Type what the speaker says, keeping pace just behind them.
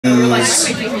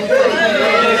JoCos.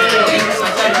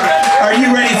 Are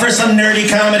you ready for some nerdy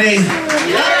comedy?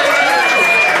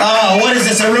 Oh, what is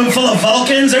this, a room full of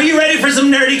Vulcans? Are you ready for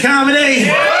some nerdy comedy?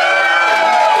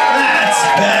 That's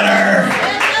better.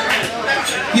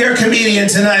 Your comedian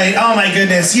tonight, oh my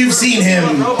goodness, you've seen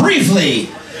him briefly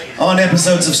on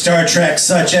episodes of Star Trek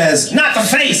such as Not the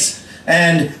Face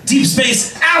and Deep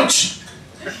Space Ouch.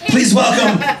 Please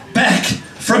welcome back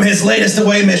from his latest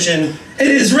away mission, it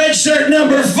is red shirt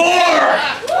number 4.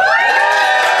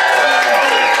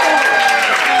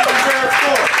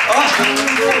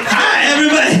 Hi,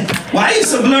 everybody. Why are you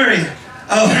so blurry?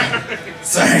 Oh,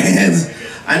 sorry.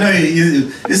 I know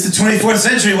you. It's the 24th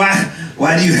century.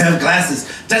 Why do you have glasses?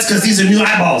 That's because these are new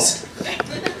eyeballs.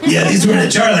 Yeah, these were in a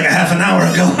jar like a half an hour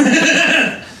ago.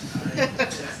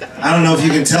 I don't know if you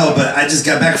can tell, but I just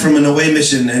got back from an away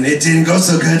mission and it didn't go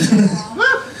so good.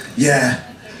 Yeah.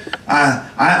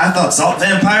 I thought salt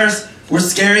vampires were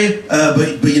scary,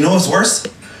 but you know what's worse?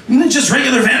 Just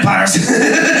regular vampires.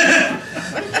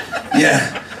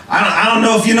 Yeah. I don't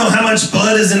know if you know how much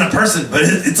blood is in a person, but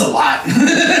it's a lot.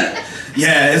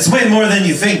 Yeah, it's way more than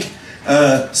you think,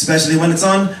 especially when it's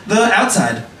on the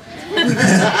outside.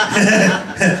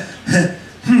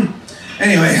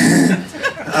 Anyway,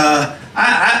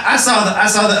 I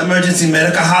saw the emergency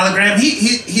medical hologram.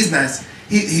 He's nice.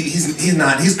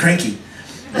 He's cranky.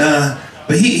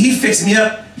 But he fixed me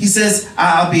up. He says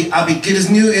I'll be good as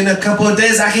new in a couple of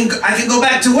days. I can go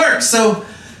back to work. So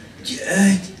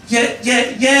yay.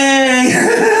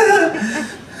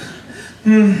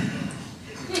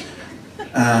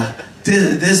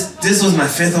 This was my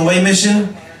 5th away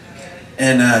mission,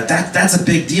 and that's a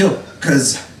big deal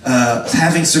because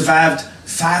having survived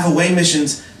 5 away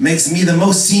missions makes me the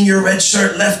most senior red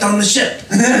shirt left on the ship.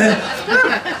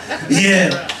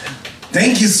 Yeah,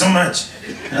 thank you so much.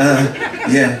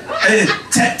 Yeah,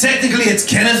 technically it's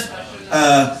Kenneth,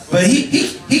 but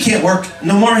he can't work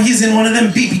no more. He's in one of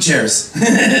them beepy chairs.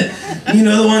 You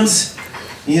know the ones,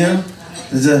 you know.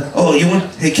 Oh, you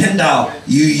want? Hey, Ken doll,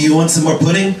 you want some more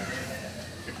pudding?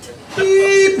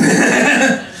 Beep.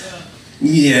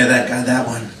 Yeah, that guy, that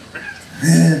one.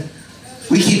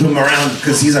 We keep him around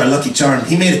because he's our lucky charm.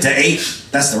 He made it to 8.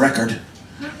 That's the record.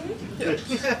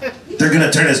 They're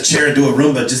gonna turn his chair into a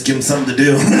Roomba. Just give him something to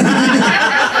do.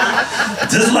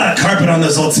 There's a lot of carpet on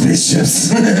those old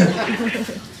spaceships.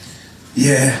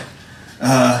 Yeah.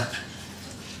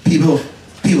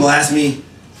 People ask me.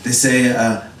 They say,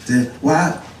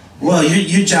 "Wow, well,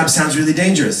 your job sounds really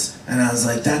dangerous." And I was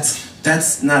like,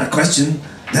 "That's not a question.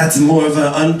 That's more of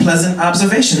an unpleasant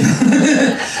observation.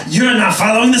 You're not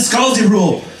following the Scalzi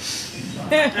rule."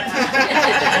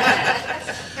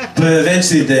 But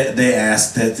eventually they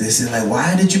asked that, they said like,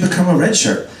 "Why did you become a red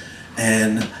shirt?"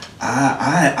 And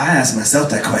I asked myself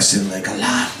that question like a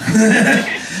lot.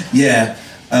 Yeah,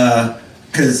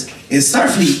 because in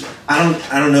Starfleet,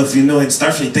 I don't know if you know, in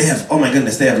Starfleet they have, oh my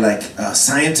goodness, they have like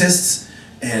scientists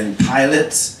and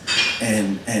pilots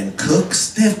and cooks.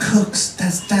 They have cooks.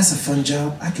 That's a fun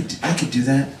job. I could do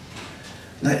that.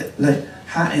 Like,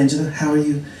 hi Angela, how are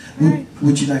you?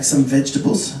 Would you like some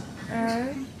vegetables?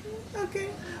 Okay.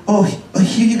 Oh,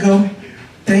 here you go.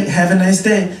 Have a nice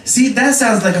day. See, that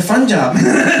sounds like a fun job.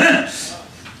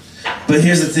 But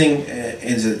here's the thing,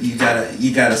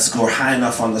 you gotta score high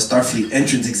enough on the Starfleet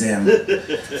entrance exam.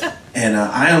 And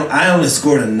I only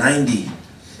scored a 90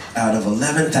 out of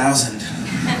 11,000.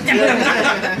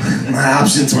 My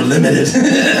options were limited.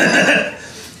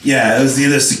 Yeah, it was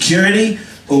either security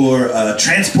or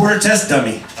transporter test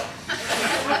dummy.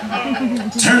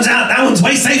 Turns out that one's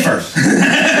way safer.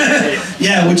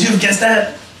 Yeah, would you have guessed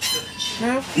that?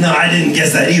 No. No, I didn't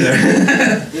guess that either.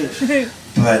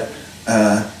 But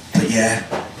yeah,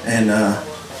 and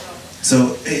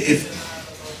so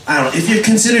if you're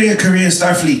considering a career in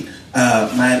Starfleet,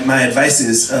 my advice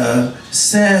is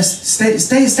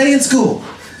stay in school.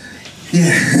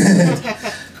 Yeah.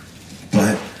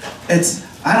 But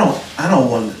I don't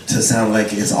want to sound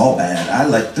like it's all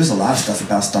bad. There's a lot of stuff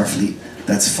about Starfleet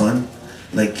that's fun.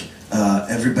 Like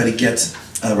everybody gets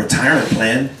a retirement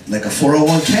plan, like a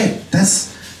 401k. That's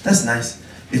nice.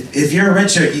 If you're a red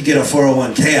shirt, you get a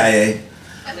 401k-IA.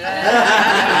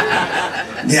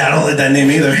 Yeah, I don't like that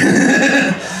name either.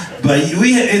 But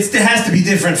it has to be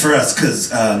different for us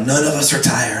because none of us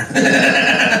retire.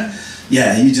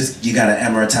 Yeah, you gotta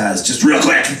amortize just real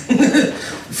quick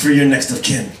for your next of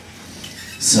kin.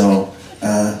 So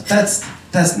that's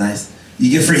nice. You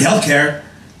get free healthcare.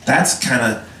 That's kind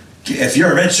of, if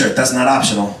you're a red shirt, that's not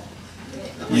optional.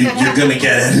 You're gonna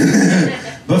get it.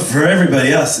 But for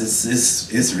everybody else,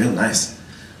 it's real nice.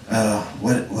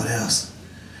 What else?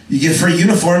 You get free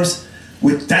uniforms.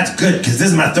 That's good, because this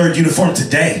is my 3rd uniform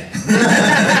today.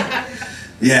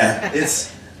 Yeah,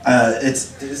 it's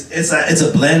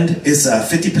a blend. It's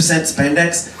 50%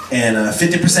 spandex and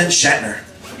 50% Shatner.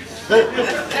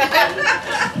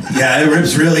 Yeah, it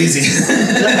rips real easy.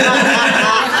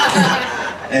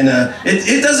 And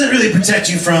it doesn't really protect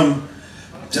you from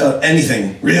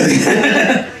anything, really.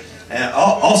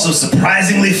 Also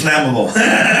surprisingly flammable.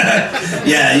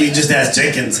 Yeah, you can just ask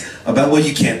Jenkins about, well,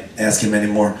 you can't ask him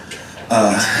anymore.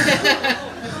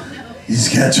 You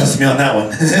just gotta trust me on that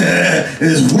one. It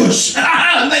is whoosh.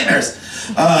 Nightmares.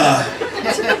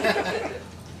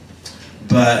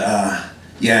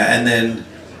 Yeah, and then,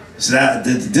 so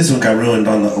this one got ruined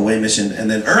on the away mission. And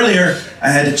then earlier,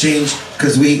 I had to change,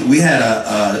 because we had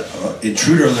a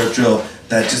intruder alert drill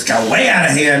that just got way out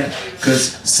of hand,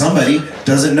 because somebody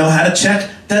doesn't know how to check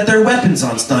that their weapon's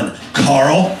on stun.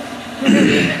 Carl.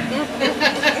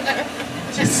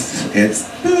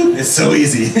 It's so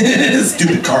easy.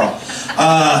 Stupid Carl.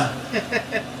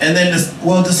 And then this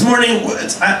morning,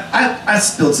 I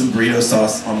spilled some burrito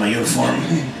sauce on my uniform.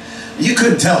 You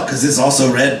couldn't tell because it's also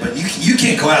red, but you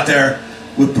can't go out there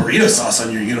with burrito sauce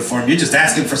on your uniform. You're just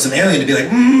asking for some alien to be like,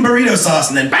 burrito sauce,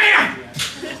 and then BAM!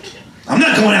 I'm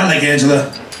not going out like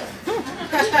Angela.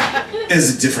 It's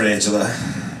a different Angela.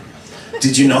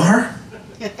 Did you know her?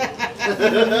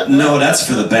 No, that's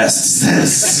for the best.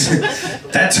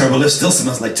 That turbolift still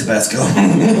smells like Tabasco.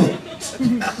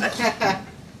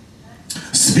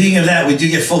 Speaking of that, we do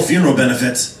get full funeral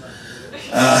benefits.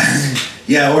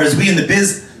 Yeah, or as we in the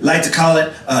biz like to call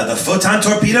it, the photon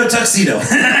torpedo tuxedo.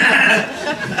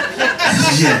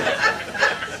 Yeah.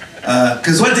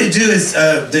 Because what they do is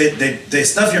they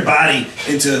stuff your body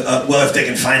into, well, if they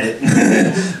can find it,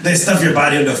 they stuff your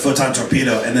body into a photon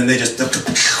torpedo, and then they just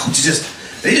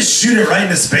shoot it right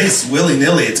into space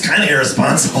willy-nilly. It's kind of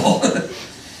irresponsible.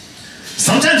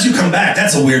 Sometimes you come back.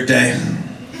 That's a weird day.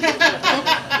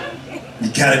 You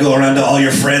gotta go around to all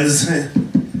your friends.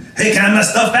 Hey, can I have my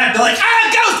stuff back? They're like,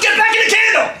 ghost, get back in the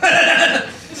candle!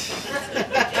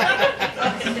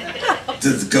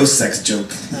 The ghost sex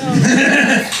joke.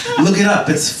 Look it up.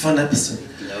 It's a fun episode.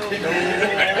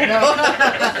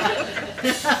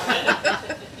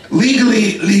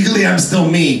 Legally, I'm still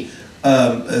me.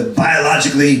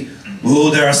 Biologically,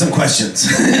 there are some questions.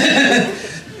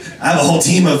 I have a whole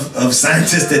team of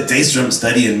scientists at Daystrom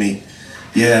studying me.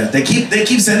 Yeah, they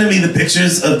keep sending me the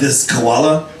pictures of this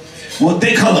koala. Well,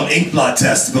 they call them ink blot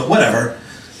tests, but whatever.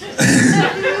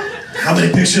 How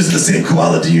many pictures of the same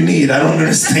koala do you need? I don't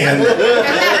understand.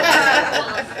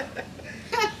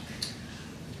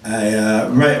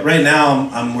 Right now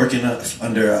I'm working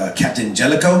under Captain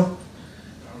JoCo.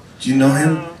 Do you know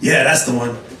him? Yeah, that's the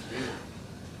one.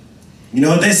 You know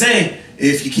what they say?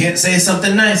 If you can't say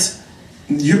something nice,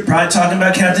 you're probably talking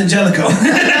about Captain JoCo.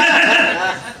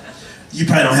 You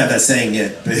probably don't have that saying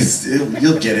yet, but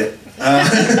you'll get it.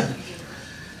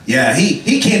 Yeah,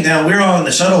 he came down. We were all on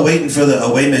the shuttle waiting for the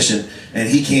away mission, and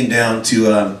he came down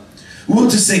to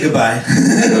say goodbye,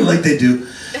 like they do.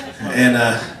 And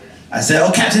I said,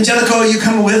 "Oh, Captain JoCo, are you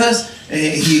coming with us?" And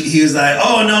he was like,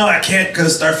 "Oh no, I can't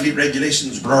because Starfleet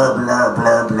regulations, blah blah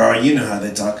blah blah." You know how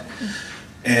they talk.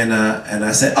 And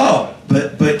I said, "Oh,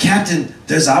 but Captain,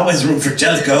 there's always room for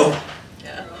JoCo."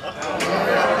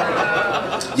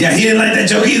 Yeah, he didn't like that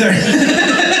joke either.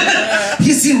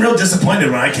 He seemed real disappointed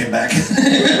when I came back.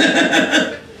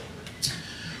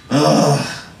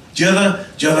 Do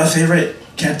you have a favorite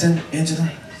captain, Angela?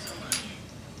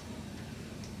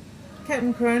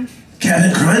 Captain Crunch.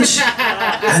 Captain Crunch?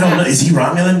 I don't know. Is he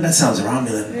Romulan? That sounds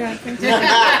Romulan. Yeah, I think so.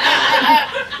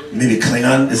 Maybe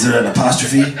Klingon? Is there an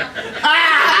apostrophe?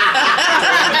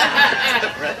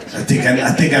 I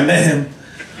think I met him.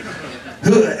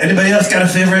 Anybody else got a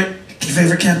favorite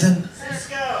captain?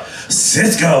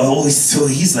 Cisco. Oh,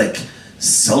 he's like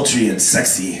sultry and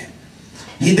sexy.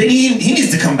 He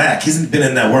needs to come back. He's been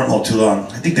in that wormhole too long.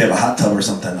 I think they have a hot tub or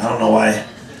something. I don't know why.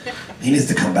 He needs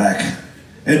to come back.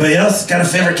 Anybody else got a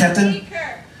favorite captain?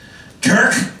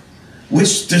 Kirk?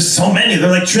 There's so many.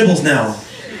 They're like tribbles now.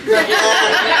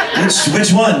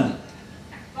 Which one?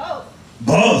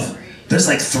 Both. There's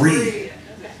like 3.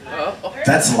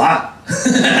 That's a lot.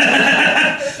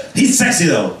 He's sexy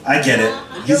though. I get it.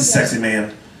 He's a sexy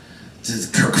man.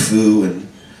 Just Kirk Fu, and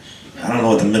I don't know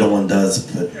what the middle one does,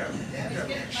 but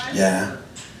yeah.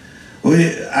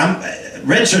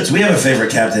 Red Shirts, we have a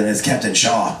favorite captain. It's Captain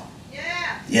Shaw.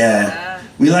 Yeah.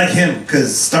 We like him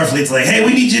because Starfleet's like, "Hey,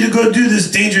 we need you to go do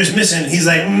this dangerous mission." He's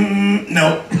like,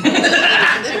 "No."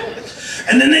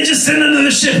 And then they just send another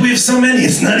ship. We have so many,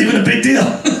 it's not even a big deal.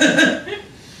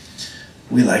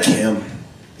 We like him.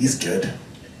 He's good.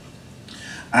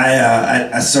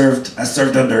 I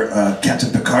served under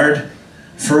Captain Picard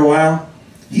for a while.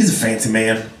 He's a fancy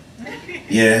man.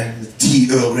 Yeah, tea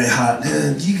Earl Grey hot.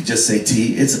 You can just say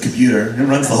tea. It's a computer. It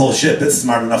runs the whole ship. It's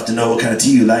smart enough to know what kind of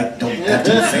tea you like. Don't have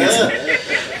to be fancy.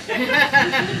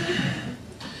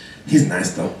 He's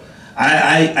nice though.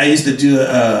 I used to do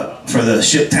for the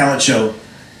ship talent show.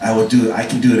 I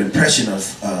can do an impression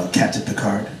of Captain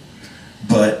Picard,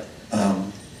 but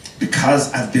because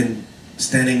I've been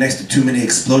standing next to too many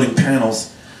exploding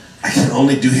panels, I can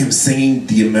only do him singing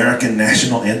the American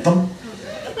national anthem.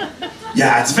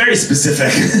 Yeah, it's very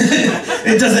specific.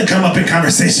 It doesn't come up in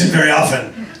conversation very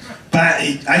often. But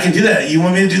I can do that. You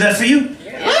want me to do that for you?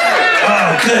 Yeah.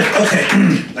 Oh, good. Okay.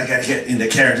 I gotta get into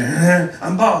character.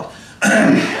 I'm bald.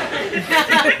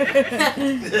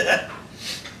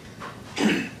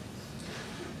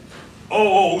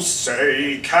 Oh,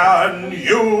 say, can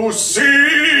you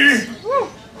see?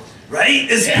 Right?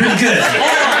 It's pretty good.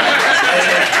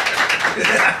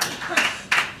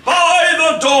 By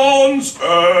the dawn's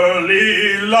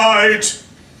early light.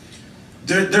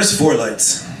 There's 4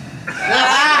 lights.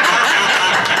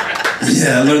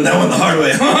 Yeah, I learned that one the hard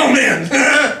way. Oh, man.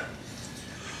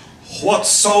 What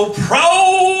so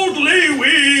proudly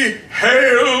we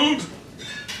hailed.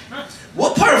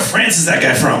 What part of France is that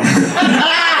guy from?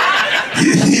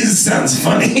 He sounds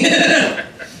funny.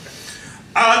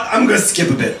 I'm gonna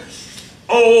skip a bit.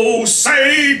 Oh,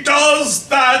 say does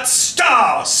that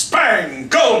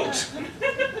star-spangled.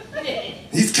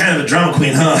 He's kind of a drama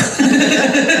queen, huh?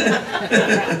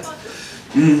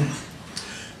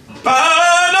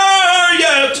 Banner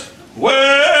yet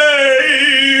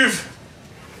wave.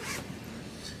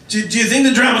 Do you think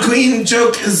the drama queen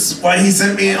joke is why he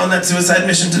sent me on that suicide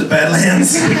mission to the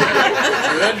Badlands?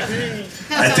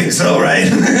 I think so, right?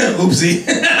 Oopsie.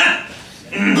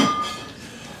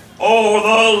 Oh,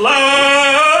 the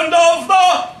land of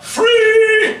the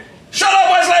free! Shut up,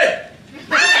 Wesley!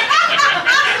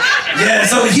 Yeah,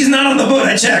 so he's not on the boat,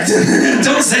 I checked.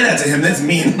 Don't say that to him, that's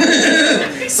mean.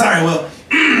 Sorry, Will.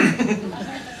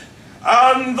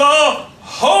 And the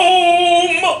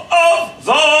home of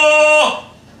the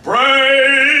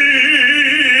brave.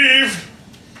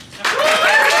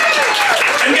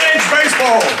 Engage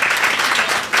baseball.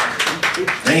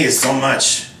 Thank you so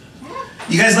much.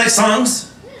 You guys like songs?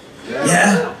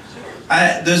 Yeah?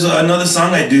 There's another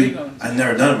song I do. I've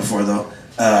never done it before though.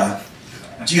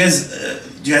 Do you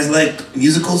guys like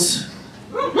musicals?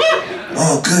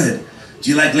 Oh, good. Do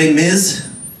you like Les Mis?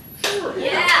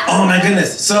 Yeah. Oh my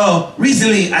goodness. So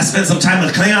recently I spent some time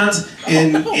with Klingons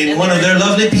in one of their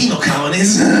lovely penal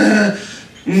colonies.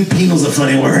 Penal's a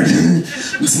funny word.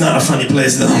 It's not a funny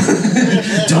place though.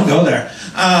 Don't go there.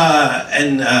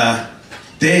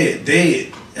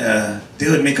 They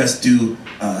would make us do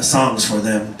songs for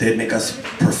them. They'd make us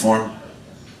perform.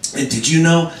 And did you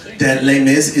know that Les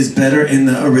Mis is better in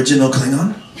the original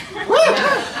Klingon?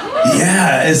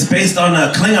 Yeah, it's based on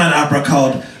a Klingon opera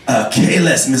called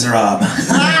Les Miserables.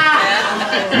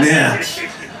 Yeah.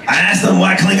 I asked them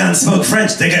why Klingons spoke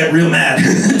French. They got real mad.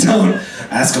 Don't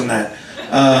ask them that.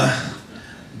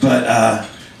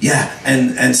 Yeah,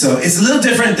 and so it's a little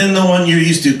different than the one you're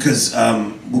used to because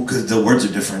the words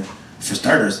are different, for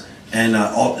starters. And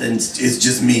it's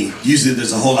just me. Usually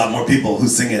there's a whole lot more people who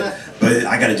sing it, but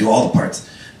I gotta do all the parts.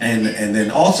 And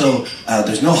then also,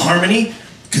 there's no harmony,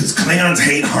 because Klingons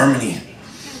hate harmony.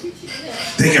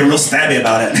 They get real stabby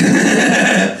about it.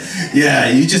 Yeah,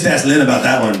 you just ask Lynn about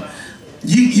that one.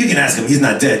 You can ask him, he's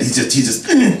not dead. He's just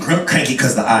cranky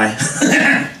because the eye.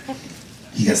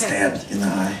 He got stabbed in the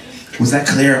eye. Was that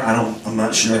clear? I'm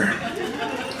not sure.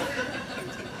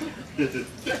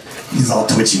 He's all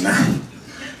twitchy now.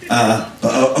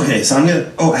 Okay, so I'm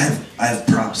gonna, I have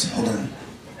props, hold on.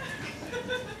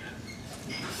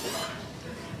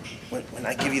 When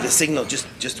I give you the signal, just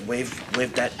wave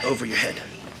that over your head.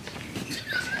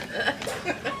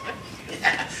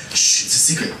 Shh, it's a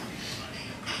secret.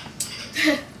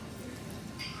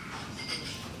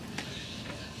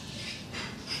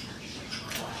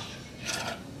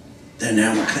 There,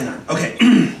 now I'm Klingon. Okay.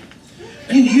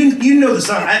 You know the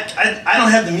song. I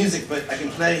don't have the music, but I can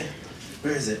play.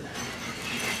 Where is it?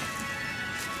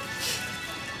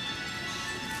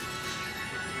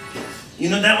 You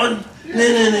know that one?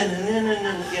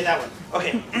 Yeah, that one.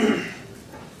 Okay.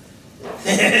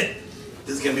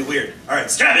 This is gonna be weird. All right,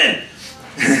 strap in.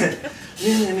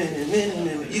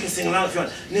 You can sing along if you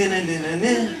want.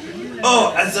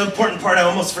 Oh, that's the important part I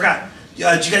almost forgot. Do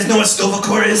you guys know what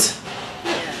Stovacor is?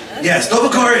 Yeah,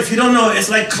 Stovacor, if you don't know, it's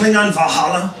like Klingon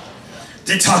Valhalla.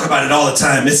 They talk about it all the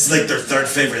time. It's like their third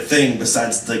favorite thing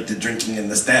besides like the drinking and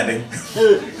the stabbing.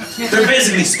 They're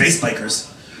basically space bikers.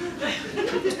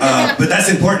 But that's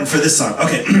important for this song.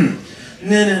 Okay.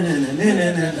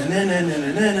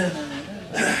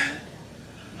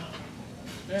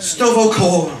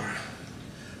 Stovokor,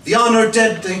 the honored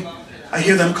dead, I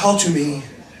hear them call to me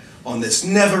on this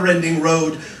never-ending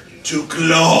road to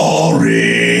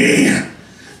glory.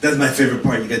 That's my favorite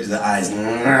part. You gotta do the eyes.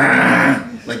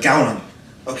 Like Gauron.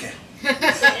 Okay.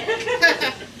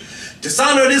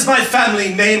 Dishonored is my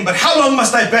family name, but how long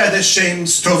must I bear this shame?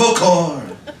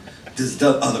 Stovokor. This is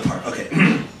the other part. Okay.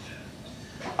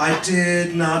 I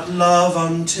did not love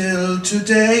until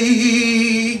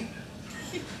today.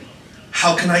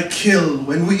 How can I kill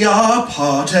when we are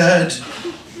parted?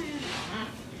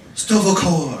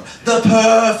 Stovokor, the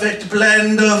perfect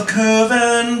blend of curve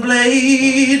and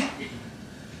blade.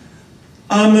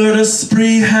 A murder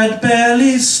spree had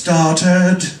barely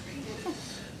started.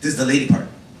 This is the lady part.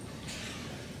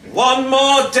 One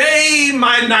more day,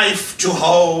 my knife to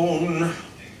hone.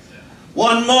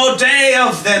 One more day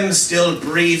of them still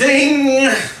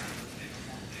breathing.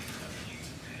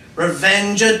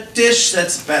 Revenge a dish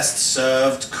that's best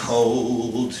served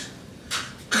cold.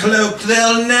 Cloaked,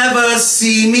 they'll never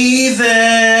see me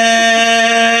there.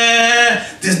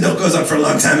 This note goes on for a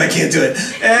long time, I can't do it.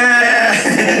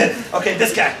 Okay,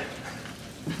 this guy.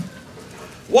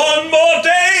 One more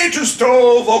day to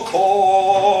Stovokor.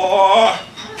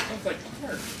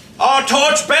 Our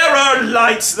torchbearer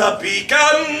lights the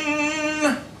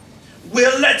beacon.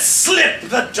 We'll let slip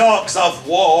the dogs of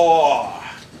war.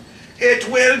 It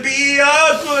will be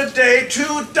a good day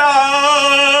to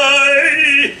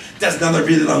die. That's another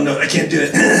really long note. I can't do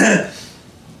it.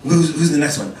 Who's the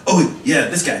next one? Oh, yeah,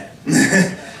 this guy.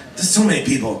 There's so many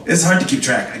people. It's hard to keep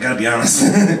track. I gotta be honest.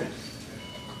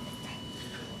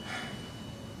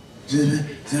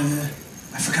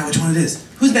 I forgot which one it is.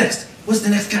 Who's next? What's the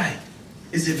next guy?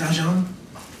 Is it Valjean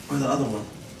or the other one?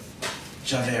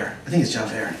 Javert. I think it's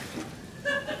Javert.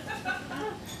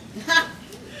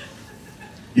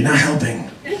 You're not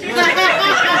helping.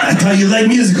 I thought you liked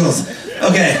musicals.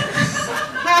 Okay.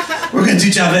 We're gonna do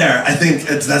Javert. I think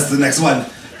that's the next one.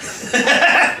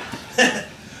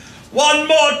 One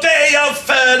more day of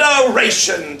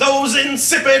federation. Those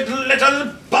insipid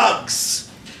little bugs.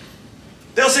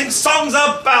 They'll sing songs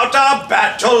about our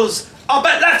battles. I'll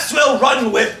bet laughs will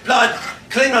run with blood.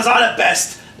 Klingons are the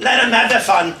best. Let them have their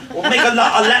fun. We'll make a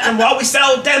lot of Latin while we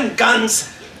sell them guns.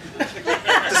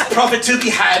 There's profit to be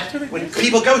had when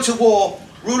people go to war.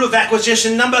 Rule of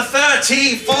acquisition number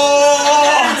 34.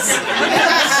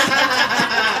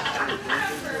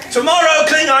 Tomorrow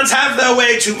Klingons have their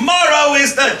way. Tomorrow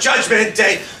is the judgment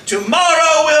day.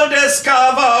 Tomorrow we'll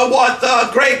discover what the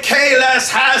great Kalas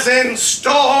has in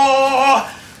store.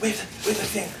 Wave the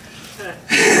thing.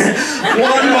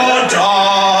 One more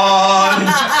dawn,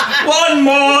 one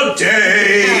more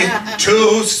day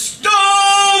to Stovokor.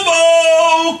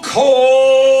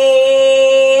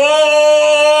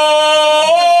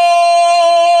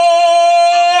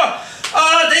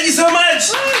 Thank you so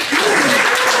much.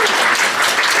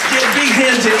 Give a big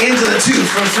hand to Angela too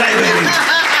from Flag Waving.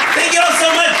 Thank you all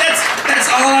so much. That's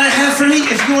all I have for me.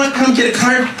 If you want to come get a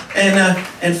card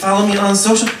and follow me on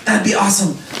social, that'd be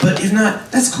awesome. But if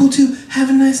not, that's cool too. Have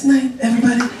a nice night,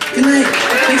 everybody. Good night.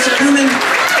 Thanks for coming.